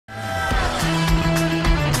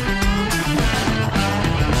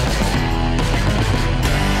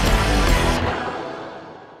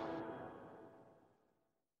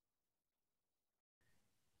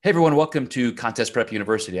Hey everyone, welcome to Contest Prep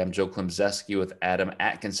University. I'm Joe Klemczewski with Adam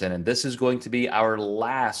Atkinson, and this is going to be our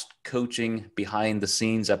last coaching behind the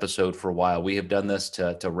scenes episode for a while. We have done this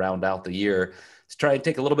to round out the year to try and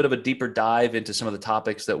take a little bit of a deeper dive into some of the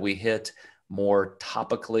topics that we hit more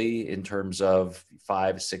topically in terms of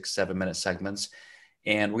 5, 6, 7 minute segments.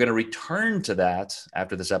 And we're going to return to that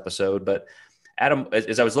after this episode. But Adam,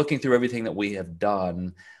 as I was looking through everything that we have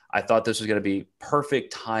done, I thought this was going to be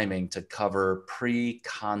perfect timing to cover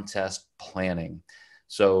pre-contest planning.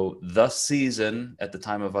 So the season at the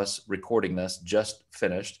time of us recording this just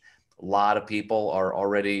finished. A lot of people are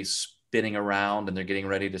already spinning around and they're getting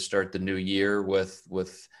ready to start the new year with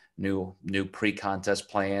new pre-contest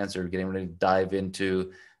plans or getting ready to dive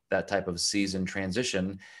into that type of season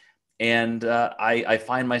transition. And I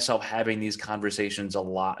find myself having these conversations a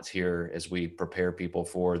lot here as we prepare people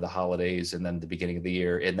for the holidays and then the beginning of the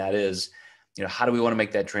year. And that is, how do we want to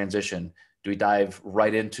make that transition? Do we dive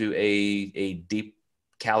right into a deep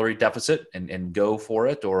calorie deficit and go for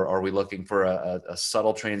it? Or are we looking for a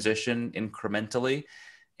subtle transition incrementally?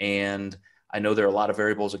 And I know there are a lot of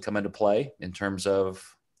variables that come into play in terms of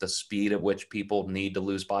the speed at which people need to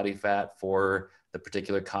lose body fat for the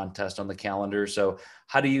particular contest on the calendar. So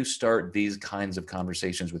how do you start these kinds of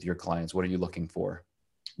conversations with your clients? What are you looking for?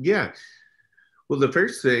 Yeah. Well, the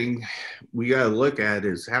first thing we got to look at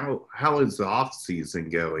is how is the off season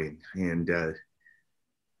going? And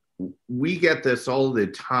we get this all the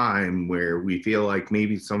time where we feel like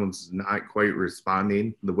maybe someone's not quite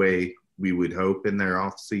responding the way we would hope in their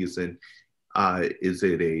off season. Is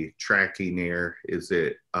it a tracking error? Is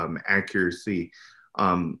it accuracy?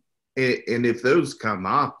 And if those come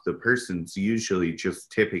up, the person's usually just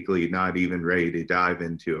typically not even ready to dive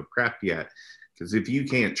into a prep yet. Because if you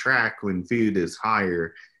can't track when food is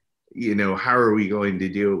higher, how are we going to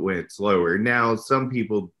do it when it's lower? Now, some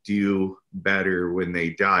people do better when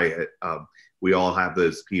they diet. We all have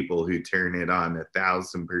those people who turn it on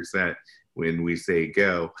 1,000% when we say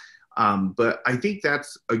go. But I think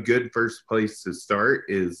that's a good first place to start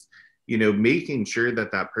is, making sure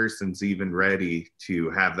that that person's even ready to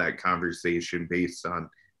have that conversation based on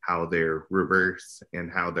how their reverse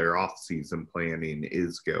and how their off-season planning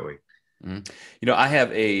is going. Mm-hmm. I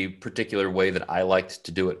have a particular way that I like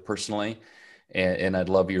to do it personally, and I'd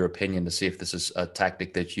love your opinion to see if this is a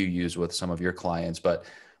tactic that you use with some of your clients. But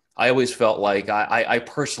I always felt like I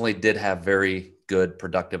personally did have very good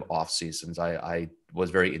productive off seasons. I was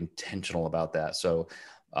very intentional about that. So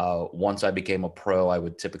once I became a pro, I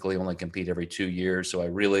would typically only compete every 2 years. So I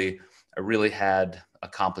really had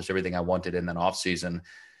accomplished everything I wanted in that off season.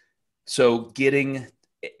 So getting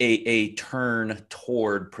a turn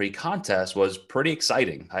toward pre-contest was pretty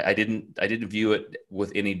exciting. I didn't view it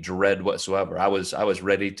with any dread whatsoever. I was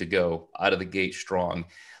ready to go out of the gate strong.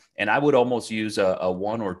 And I would almost use a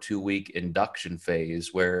 1 or 2 week induction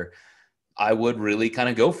phase where I would really kind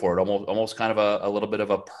of go for it, almost kind of a little bit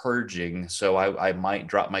of a purging. So I might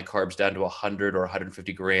drop my carbs down to 100 or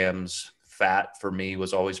 150 grams. Fat for me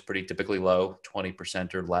was always pretty typically low,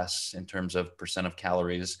 20% or less in terms of percent of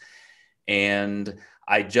calories. And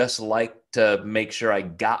I just like to make sure I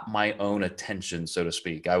got my own attention, so to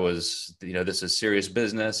speak. I was, this is serious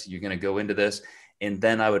business. You're going to go into this. And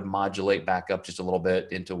then I would modulate back up just a little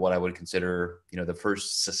bit into what I would consider, the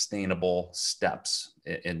first sustainable steps.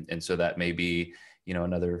 And so that may be,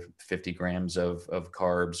 another 50 grams of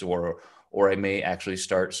carbs, or I may actually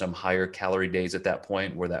start some higher calorie days at that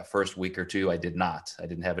point where that first week or two, I didn't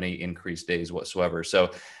have any increased days whatsoever.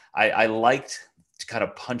 So I liked to kind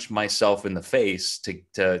of punch myself in the face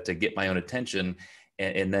to get my own attention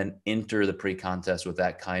and then enter the pre-contest with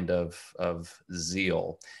that kind of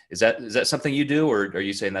zeal. Is that something you do, or are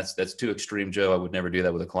you saying that's too extreme, Joe? I would never do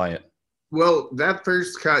that with a client. Well, that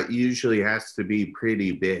first cut usually has to be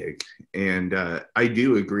pretty big. And I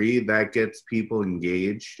do agree that gets people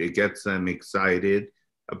engaged. It gets them excited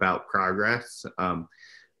about progress.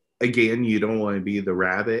 Again, you don't want to be the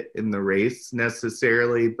rabbit in the race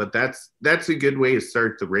necessarily, but that's a good way to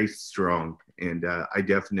start the race strong. And I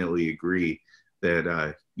definitely agree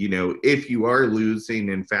that, if you are losing,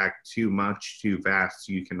 in fact, too much too fast,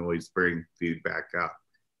 you can always bring food back up.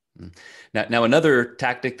 Now, another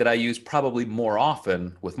tactic that I use probably more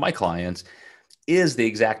often with my clients is the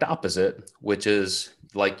exact opposite, which is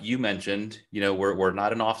like you mentioned, we're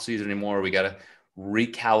not in off season anymore. We got to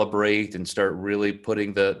recalibrate and start really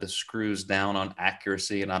putting the screws down on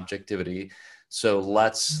accuracy and objectivity. So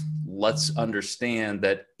let's understand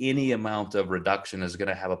that any amount of reduction is going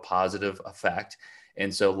to have a positive effect.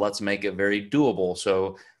 And so let's make it very doable.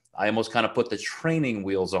 So I almost kind of put the training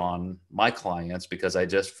wheels on my clients because I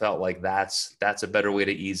just felt like that's a better way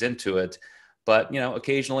to ease into it. But,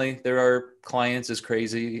 occasionally there are clients as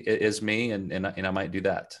crazy as me, and I might do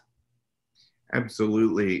that.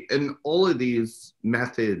 Absolutely. And all of these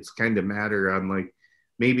methods kind of matter on like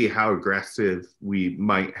maybe how aggressive we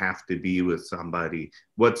might have to be with somebody.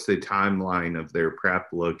 What's the timeline of their prep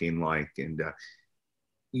looking like? And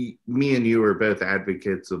me and you are both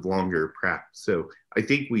advocates of longer prep. So I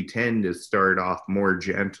think we tend to start off more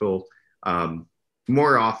gentle,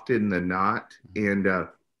 more often than not. And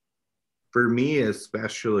for me,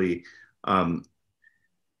 especially,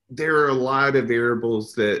 there are a lot of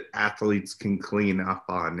variables that athletes can clean up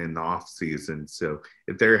on in the off season. So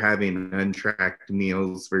if they're having untracked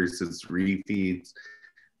meals versus refeeds,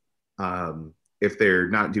 if they're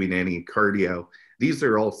not doing any cardio, these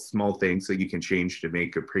are all small things that you can change to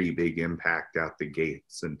make a pretty big impact out the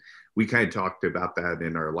gates. And we kind of talked about that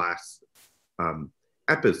in our last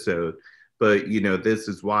episode. But, this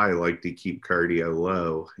is why I like to keep cardio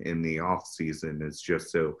low in the off season. It's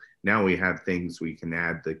just so now we have things we can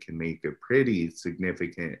add that can make a pretty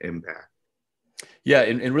significant impact. Yeah.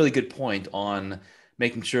 And really good point on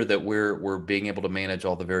making sure that we're being able to manage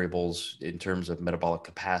all the variables in terms of metabolic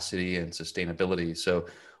capacity and sustainability. So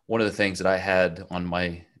one of the things that I had on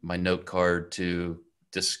my note card to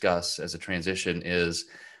discuss as a transition is,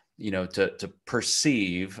 to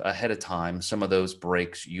perceive ahead of time some of those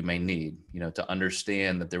breaks you may need, to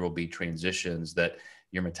understand that there will be transitions, that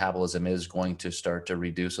your metabolism is going to start to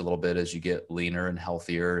reduce a little bit as you get leaner and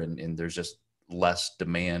healthier, and there's just less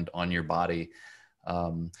demand on your body.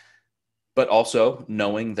 But also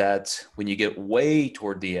knowing that when you get way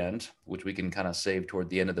toward the end, which we can kind of save toward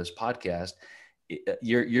the end of this podcast,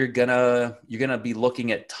 you're gonna be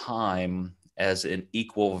looking at time as an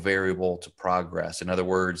equal variable to progress. In other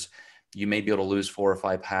words, you may be able to lose 4 or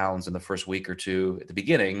 5 pounds in the first week or two at the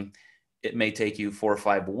beginning. It may take you 4 or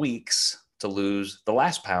 5 weeks to lose the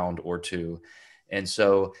last pound or two. And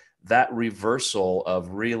so that reversal of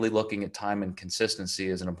really looking at time and consistency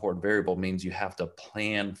as an important variable means you have to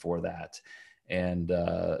plan for that. And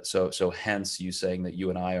so hence you saying that you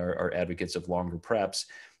and I are advocates of longer preps.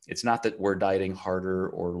 It's not that we're dieting harder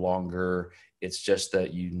or longer. It's just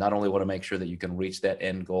that you not only want to make sure that you can reach that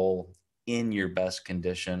end goal in your best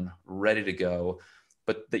condition, ready to go,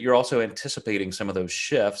 but that you're also anticipating some of those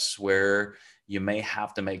shifts where you may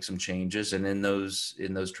have to make some changes. And in those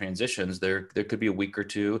transitions, there could be a week or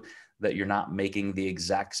two that you're not making the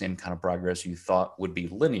exact same kind of progress you thought would be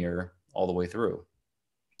linear all the way through.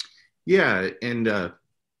 Yeah. And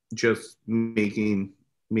just making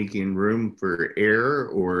room for error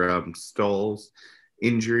or stalls.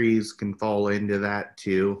 Injuries can fall into that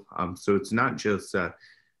too. So it's not just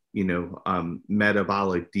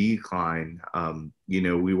metabolic decline.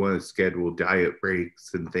 We want to schedule diet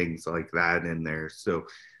breaks and things like that in there. So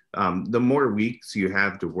the more weeks you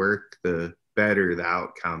have to work, the better the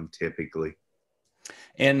outcome typically.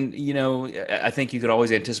 And, I think you could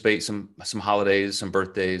always anticipate some holidays, some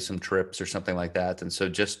birthdays, some trips or something like that. And so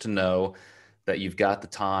just to know that you've got the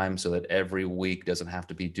time so that every week doesn't have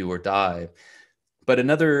to be do or die. But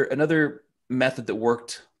another method that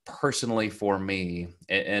worked personally for me,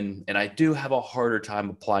 and I do have a harder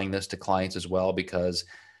time applying this to clients as well, because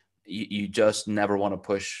you just never want to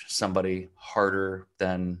push somebody harder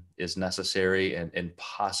than is necessary and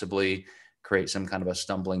possibly create some kind of a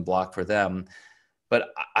stumbling block for them.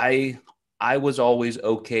 But I was always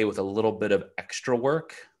okay with a little bit of extra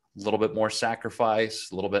work, a little bit more sacrifice,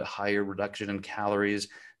 a little bit higher reduction in calories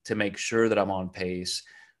to make sure that I'm on pace,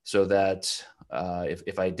 so that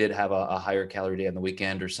if I did have a higher calorie day on the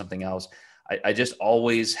weekend or something else, I just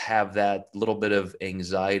always have that little bit of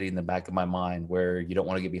anxiety in the back of my mind where you don't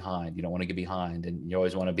want to get behind. You don't want to get behind, and you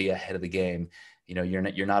always want to be ahead of the game.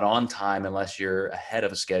 You're not on time unless you're ahead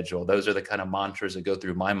of a schedule. Those are the kind of mantras that go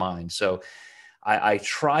through my mind. So I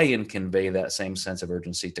try and convey that same sense of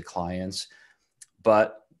urgency to clients.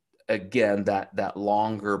 But again, that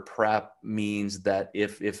longer prep means that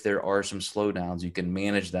if there are some slowdowns, you can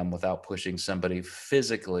manage them without pushing somebody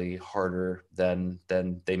physically harder than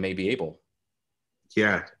they may be able.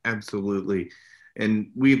 Yeah, absolutely.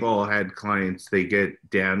 And we've all had clients, they get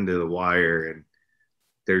down to the wire and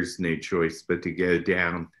there's no choice but to go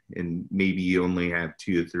down. And maybe you only have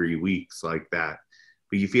 2 or 3 weeks like that,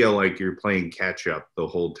 but you feel like you're playing catch up the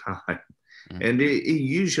whole time. Mm-hmm. And it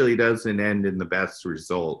usually doesn't end in the best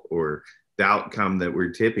result or the outcome that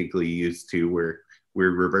we're typically used to, where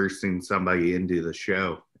we're reversing somebody into the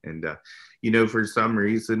show. And, for some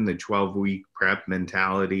reason, the 12-week prep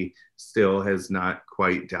mentality still has not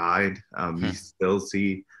quite died. You still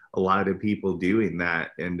see a lot of people doing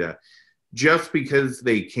that. And just because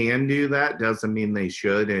they can do that doesn't mean they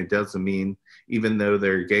should. And it doesn't mean, even though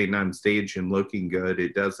they're getting on stage and looking good,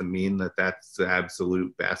 it doesn't mean that that's the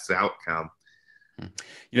absolute best outcome.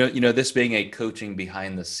 This being a coaching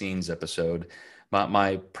behind the scenes episode,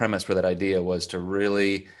 my premise for that idea was to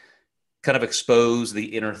really kind of expose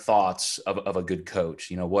the inner thoughts of a good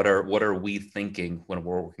coach. What are we thinking when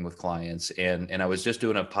we're working with clients? And I was just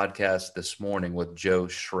doing a podcast this morning with Joe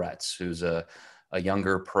Schretz, who's a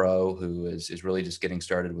younger pro who is really just getting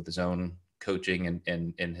started with his own coaching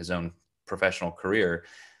and his own professional career.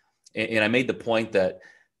 And I made the point that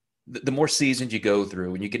the more seasons you go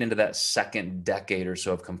through, when you get into that second decade or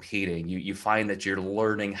so of competing, you find that you're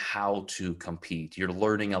learning how to compete. You're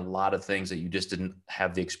learning a lot of things that you just didn't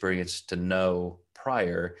have the experience to know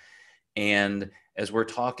prior. And as we're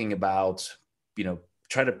talking about,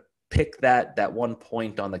 try to pick that one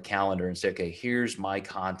point on the calendar and say, okay, here's my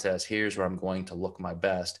contest. Here's where I'm going to look my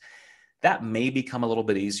best. That may become a little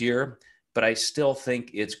bit easier, but I still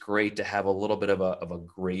think it's great to have a little bit of a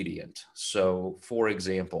gradient. So for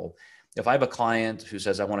example, if I have a client who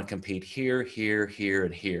says, I want to compete here, here, here,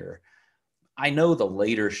 and here, I know the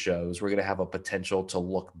later shows, we're going to have a potential to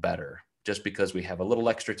look better just because we have a little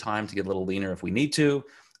extra time to get a little leaner if we need to,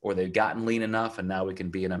 or they've gotten lean enough and now we can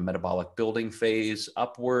be in a metabolic building phase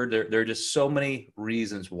upward. There are just so many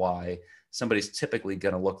reasons why somebody's typically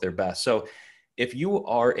going to look their best. So if you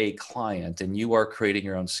are a client and you are creating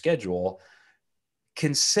your own schedule,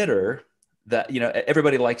 consider that,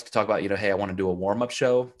 everybody likes to talk about, hey, I want to do a warm-up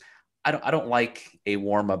show. I don't like a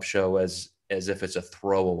warm-up show as if it's a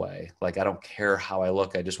throwaway. Like, I don't care how I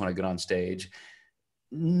look. I just want to get on stage.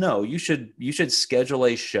 No, you should schedule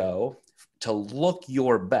a show to look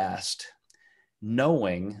your best,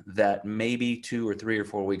 knowing that maybe 2 or 3 or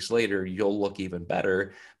 4 weeks later, you'll look even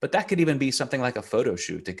better. But that could even be something like a photo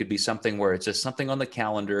shoot. It could be something where it's just something on the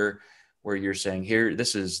calendar where you're saying, here,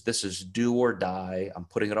 this is do or die. I'm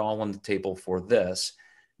putting it all on the table for this,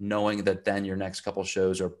 knowing that then your next couple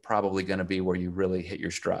shows are probably going to be where you really hit your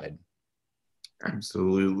stride.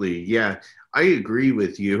 Absolutely. Yeah, I agree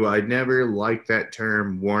with you. I never liked that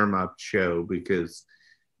term warm-up show because,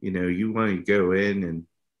 you want to go in and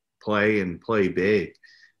play big,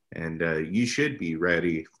 and you should be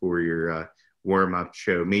ready for your warm-up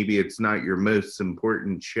show. Maybe it's not your most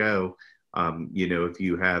important show, if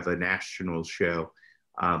you have a national show,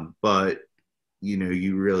 but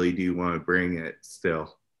you really do want to bring it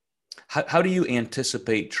still. How do you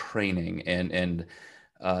anticipate training, and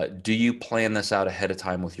do you plan this out ahead of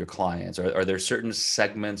time with your clients? Are there certain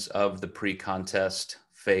segments of the pre-contest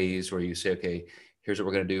phase where you say, okay, here's what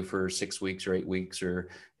we're going to do for 6 weeks or 8 weeks, or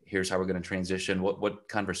here's how we're going to transition? What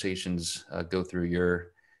conversations go through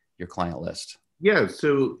your client list? Yeah,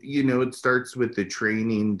 so it starts with the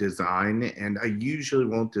training design, and I usually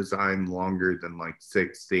won't design longer than like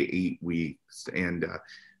 6 to 8 weeks. And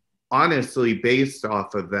honestly, based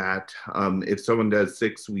off of that, if someone does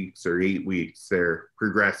 6 weeks or 8 weeks, they're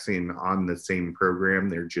progressing on the same program.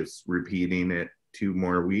 They're just repeating it 2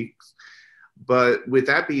 more weeks. But with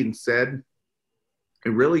that being said,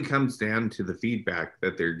 it really comes down to the feedback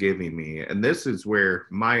that they're giving me. And this is where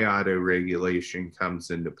my auto regulation comes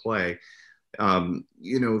into play.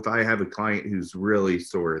 If I have a client who's really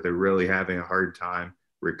sore, they're really having a hard time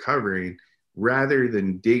recovering, rather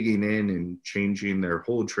than digging in and changing their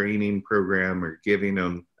whole training program or giving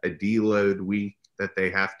them a deload week that they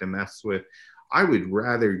have to mess with, I would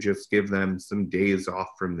rather just give them some days off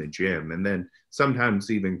from the gym. And then sometimes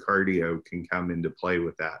even cardio can come into play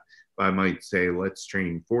with that. But I might say, let's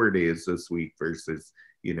train 4 days this week versus,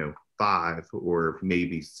 5 or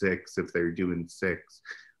maybe 6 if they're doing 6.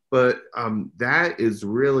 But that is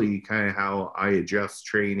really kind of how I adjust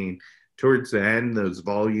training. Towards the end, those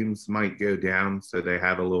volumes might go down so they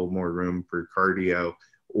have a little more room for cardio,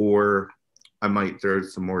 or I might throw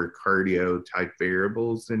some more cardio type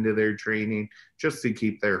variables into their training just to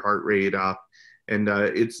keep their heart rate up. And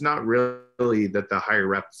it's not really that the higher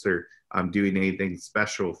reps are doing anything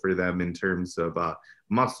special for them in terms of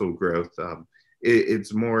muscle growth.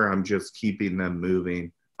 It's more I'm just keeping them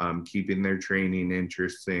moving, keeping their training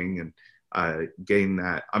interesting, and getting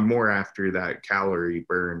that. I'm more after that calorie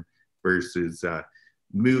burn versus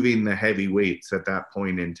moving the heavy weights at that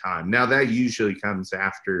point in time. Now that usually comes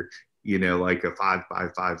after, like a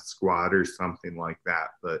 5x5 squat or something like that.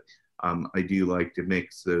 But I do like to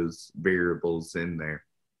mix those variables in there.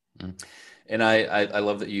 And I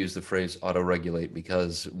love that you use the phrase auto-regulate,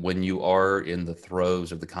 because when you are in the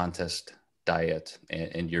throes of the contest diet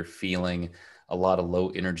and you're feeling a lot of low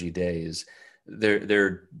energy days,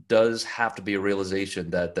 there does have to be a realization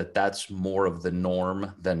that that's more of the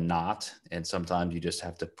norm than not. And sometimes you just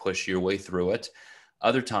have to push your way through it.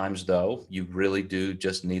 Other times, though, you really do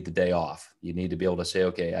just need the day off. You need to be able to say,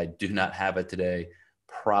 okay, I do not have it today,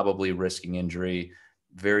 probably risking injury,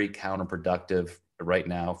 very counterproductive right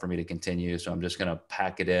now for me to continue. So I'm just going to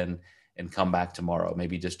pack it in and come back tomorrow.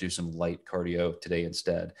 Maybe just do some light cardio today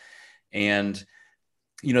instead. And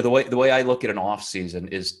the way I look at an off season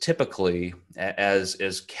is typically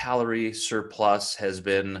as calorie surplus has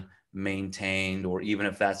been maintained, or even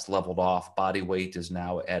if that's leveled off, body weight is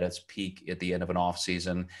now at its peak at the end of an off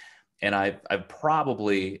season. And I've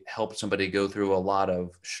probably helped somebody go through a lot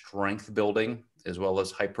of strength building as well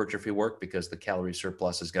as hypertrophy work, because the calorie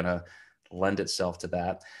surplus is going to lend itself to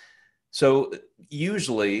that. So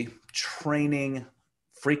usually training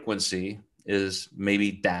frequency is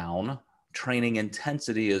maybe down. Training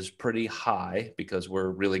intensity is pretty high because we're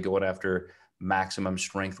really going after maximum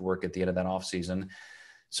strength work at the end of that off season.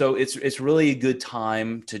 So it's really a good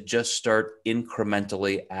time to just start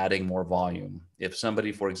incrementally adding more volume. If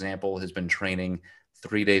somebody, for example, has been training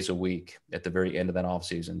 3 days a week at the very end of that off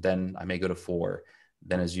season, then I may go to 4.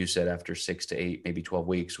 Then, as you said, after 6 to 8, maybe 12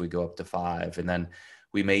 weeks, we go up to 5. And then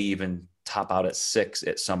we may even top out at 6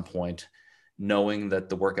 at some point, knowing that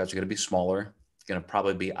the workouts are going to be smaller. It's going to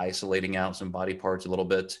probably be isolating out some body parts a little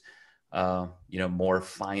bit, more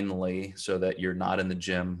finely, so that you're not in the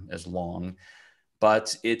gym as long.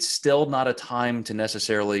 But it's still not a time to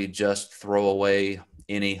necessarily just throw away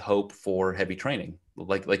any hope for heavy training.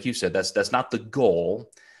 Like you said, that's not the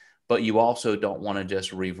goal, but you also don't want to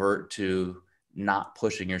just revert to not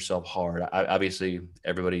pushing yourself hard. Obviously,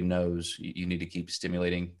 everybody knows you need to keep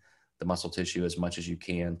stimulating the muscle tissue as much as you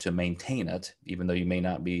can to maintain it, even though you may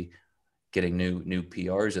not be getting new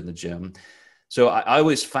PRs in the gym. So I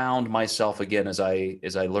always found myself, again, as I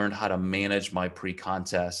learned how to manage my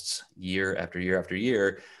pre-contests year after year after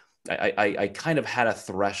year, I kind of had a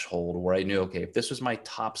threshold where I knew, okay, if this was my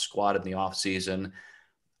top squat in the off season,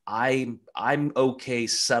 I'm okay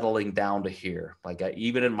settling down to here. Like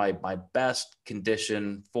even in my best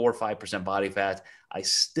condition, 4 or 5% body fat, I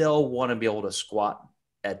still want to be able to squat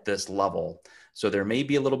at this level. So there may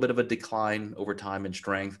be a little bit of a decline over time in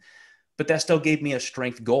strength, but that still gave me a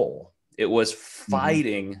strength goal. It was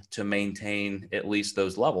fighting to maintain at least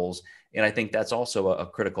those levels. And I think that's also a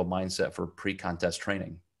critical mindset for pre-contest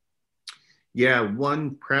training. Yeah,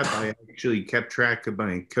 one prep, I actually kept track of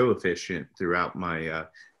my coefficient throughout my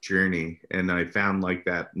journey. And I found like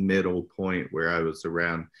that middle point where I was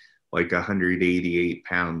around like 188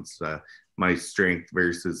 pounds. My strength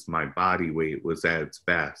versus my body weight was at its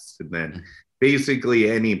best. And then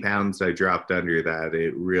basically any pounds I dropped under that,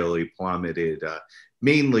 it really plummeted.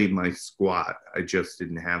 Mainly my squat. I just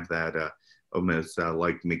didn't have that almost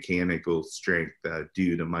like mechanical strength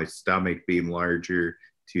due to my stomach being larger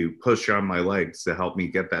to push on my legs to help me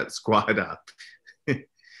get that squat up.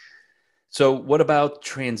 So what about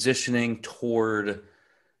transitioning toward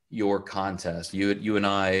your contest? You and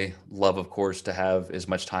I love, of course, to have as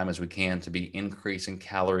much time as we can to be increasing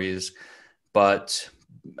calories, but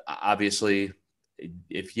obviously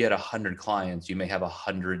if you had 100 clients, you may have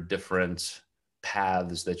 100 different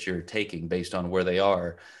paths that you're taking based on where they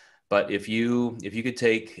are. But if you could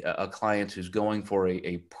take a client who's going for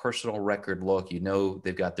a personal record look,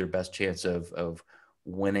 they've got their best chance of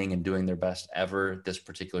winning and doing their best ever this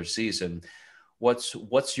particular season.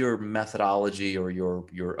 What's your methodology or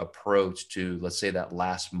your approach to, let's say, that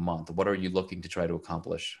last month? What are you looking to try to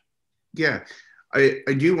accomplish? Yeah,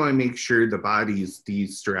 I do want to make sure the body is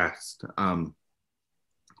de-stressed.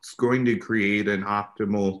 It's going to create an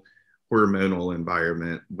optimal hormonal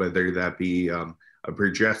environment, whether that be a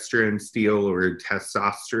progesterone steal or a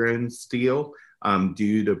testosterone steal.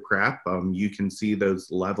 Due to prep, you can see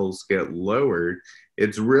those levels get lowered.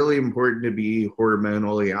 It's really important to be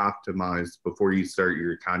hormonally optimized before you start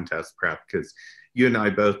your contest prep, because you and I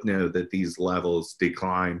both know that these levels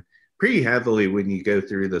decline pretty heavily when you go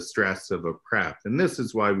through the stress of a prep. And this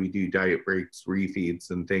is why we do diet breaks, refeeds,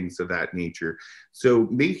 and things of that nature. So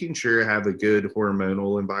making sure to have a good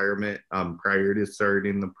hormonal environment prior to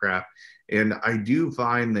starting the prep. And I do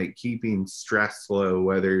find that keeping stress low,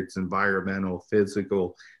 whether it's environmental,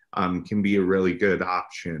 physical, can be a really good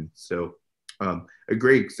option. So a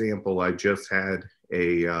great example, I just had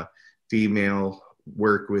a female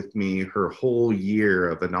work with me her whole year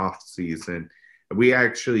of an off season. We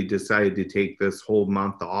actually decided to take this whole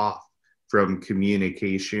month off from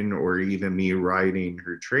communication or even me writing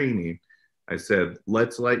her training. I said,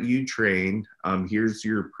 let's let you train. Here's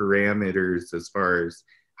your parameters as far as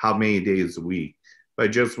how many days a week. But I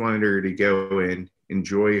just wanted her to go and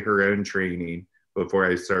enjoy her own training, before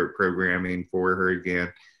I start programming for her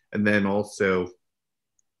again. And then also,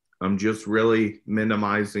 I'm just really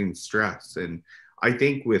minimizing stress. And I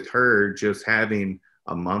think with her, just having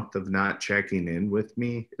a month of not checking in with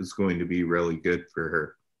me is going to be really good for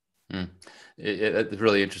her. Mm. It's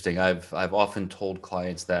really interesting. I've often told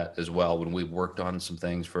clients that as well when we've worked on some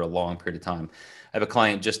things for a long period of time. I have a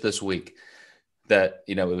client just this week that,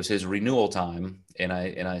 it was his renewal time, and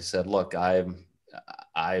I said, look,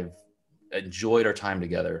 I've enjoyed our time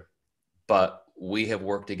together, but we have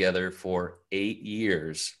worked together for 8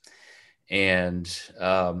 years. And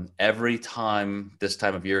every time this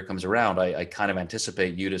time of year comes around, I kind of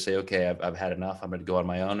anticipate you to say, okay, I've had enough. I'm going to go on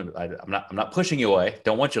my own. I'm not pushing you away.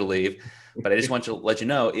 Don't want you to leave, but I just want to let you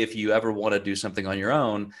know, if you ever want to do something on your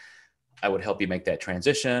own, I would help you make that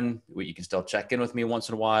transition. You can still check in with me once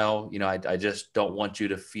in a while. I just don't want you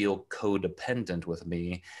to feel codependent with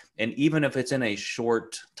me. And even if it's in a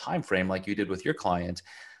short time frame, like you did with your client,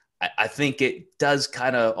 I think it does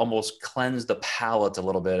kind of almost cleanse the palate a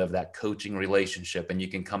little bit of that coaching relationship, and you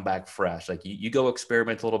can come back fresh. Like you go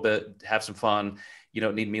experiment a little bit, have some fun. You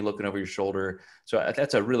don't need me looking over your shoulder. So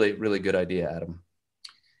that's a really, really good idea, Adam.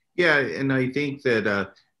 Yeah, and I think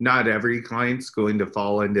that not every client's going to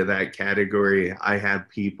fall into that category. I have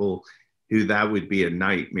people who that would be a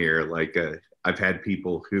nightmare. Like I've had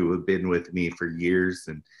people who have been with me for years,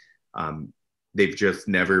 and um, they've just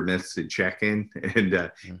never missed a check-in,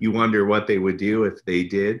 and you wonder what they would do if they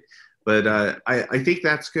did. But I think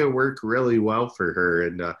that's going to work really well for her,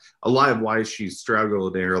 and a lot of why she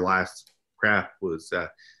struggled in her last prep was,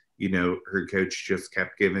 her coach just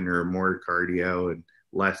kept giving her more cardio and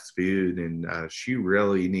less food, and she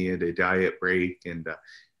really needed a diet break and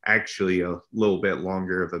actually a little bit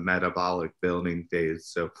longer of a metabolic building phase.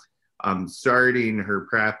 So starting her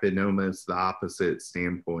prep in almost the opposite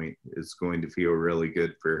standpoint is going to feel really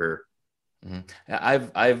good for her.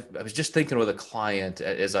 Mm-hmm. I was just thinking with a client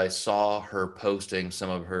as I saw her posting some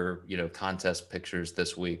of her, contest pictures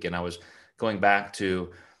this week, and I was going back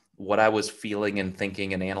to what I was feeling and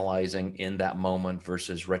thinking and analyzing in that moment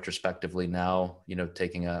versus retrospectively now,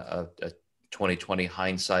 taking a 2020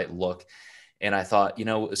 hindsight look. And I thought,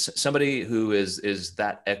 somebody who is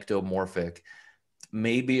that ectomorphic,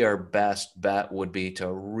 maybe our best bet would be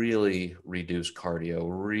to really reduce cardio.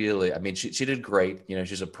 Really, I mean, she did great.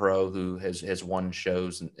 She's a pro who has won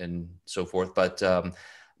shows and so forth. But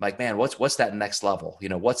like, man, what's that next level?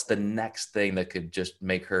 What's the next thing that could just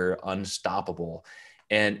make her unstoppable?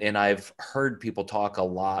 And I've heard people talk a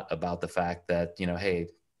lot about the fact that, hey,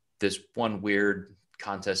 this one weird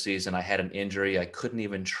contest season, I had an injury. I couldn't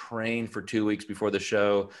even train for 2 weeks before the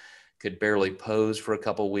show, could barely pose for a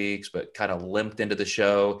couple of weeks, but kind of limped into the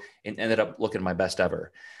show and ended up looking my best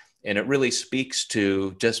ever. And it really speaks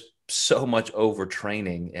to just so much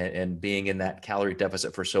overtraining and being in that calorie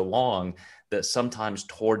deficit for so long that sometimes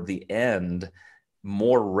toward the end,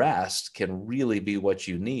 more rest can really be what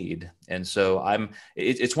you need. And so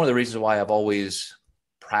it's one of the reasons why I've always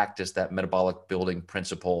practiced that metabolic building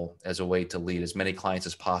principle as a way to lead as many clients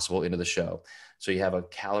as possible into the show. So you have a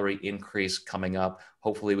calorie increase coming up.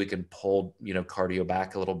 Hopefully we can pull, cardio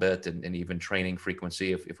back a little bit and even training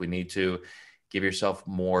frequency if we need to. Give yourself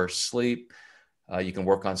more sleep. You can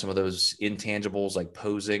work on some of those intangibles like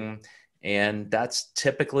posing. And that's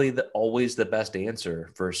typically always the best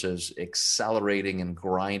answer versus accelerating and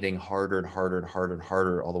grinding harder and harder and harder and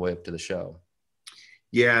harder all the way up to the show.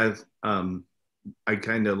 Yeah, I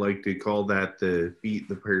kind of like to call that the beat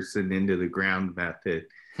the person into the ground method.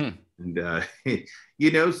 And,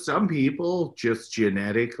 some people just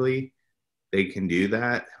genetically, they can do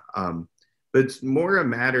that. But it's more a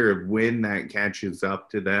matter of when that catches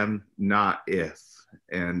up to them, not if.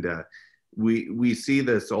 And we see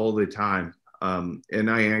this all the time. And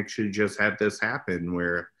I actually just had this happen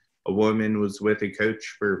where a woman was with a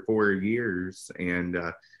coach for 4 years, and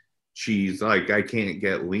she's like, I can't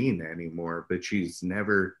get lean anymore, but she's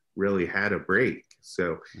never really had a break.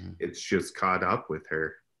 So it's just caught up with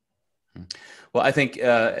her. Well, I think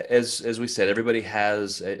as we said, everybody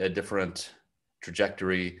has a different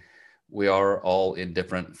trajectory. We are all in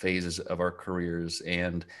different phases of our careers.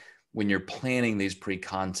 And when you're planning these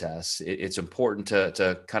pre-contests, it's important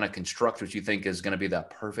to kind of construct what you think is going to be that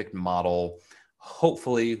perfect model,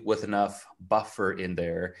 hopefully with enough buffer in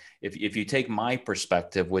there. If you take my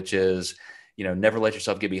perspective, which is, never let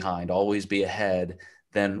yourself get behind, always be ahead,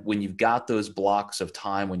 then when you've got those blocks of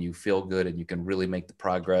time when you feel good and you can really make the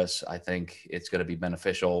progress, I think it's going to be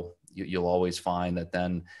beneficial. You'll always find that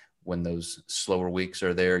then when those slower weeks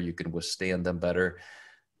are there, you can withstand them better.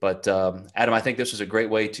 But Adam, I think this is a great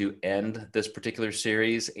way to end this particular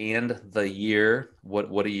series and the year.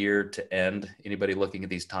 What a year to end. Anybody looking at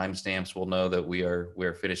these timestamps will know that we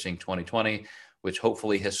are finishing 2020, which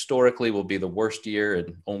hopefully historically will be the worst year,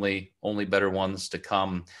 and only better ones to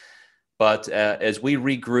come. But as we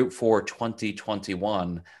regroup for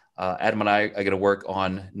 2021, Adam and I are going to work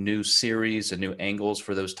on new series and new angles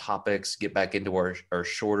for those topics, get back into our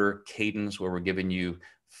shorter cadence where we're giving you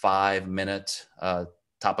 5-minute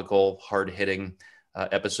topical, hard-hitting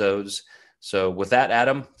episodes. So with that,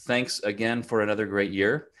 Adam, thanks again for another great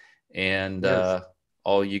year. And Yes.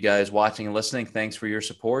 all you guys watching and listening, thanks for your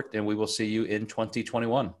support, and we will see you in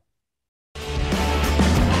 2021.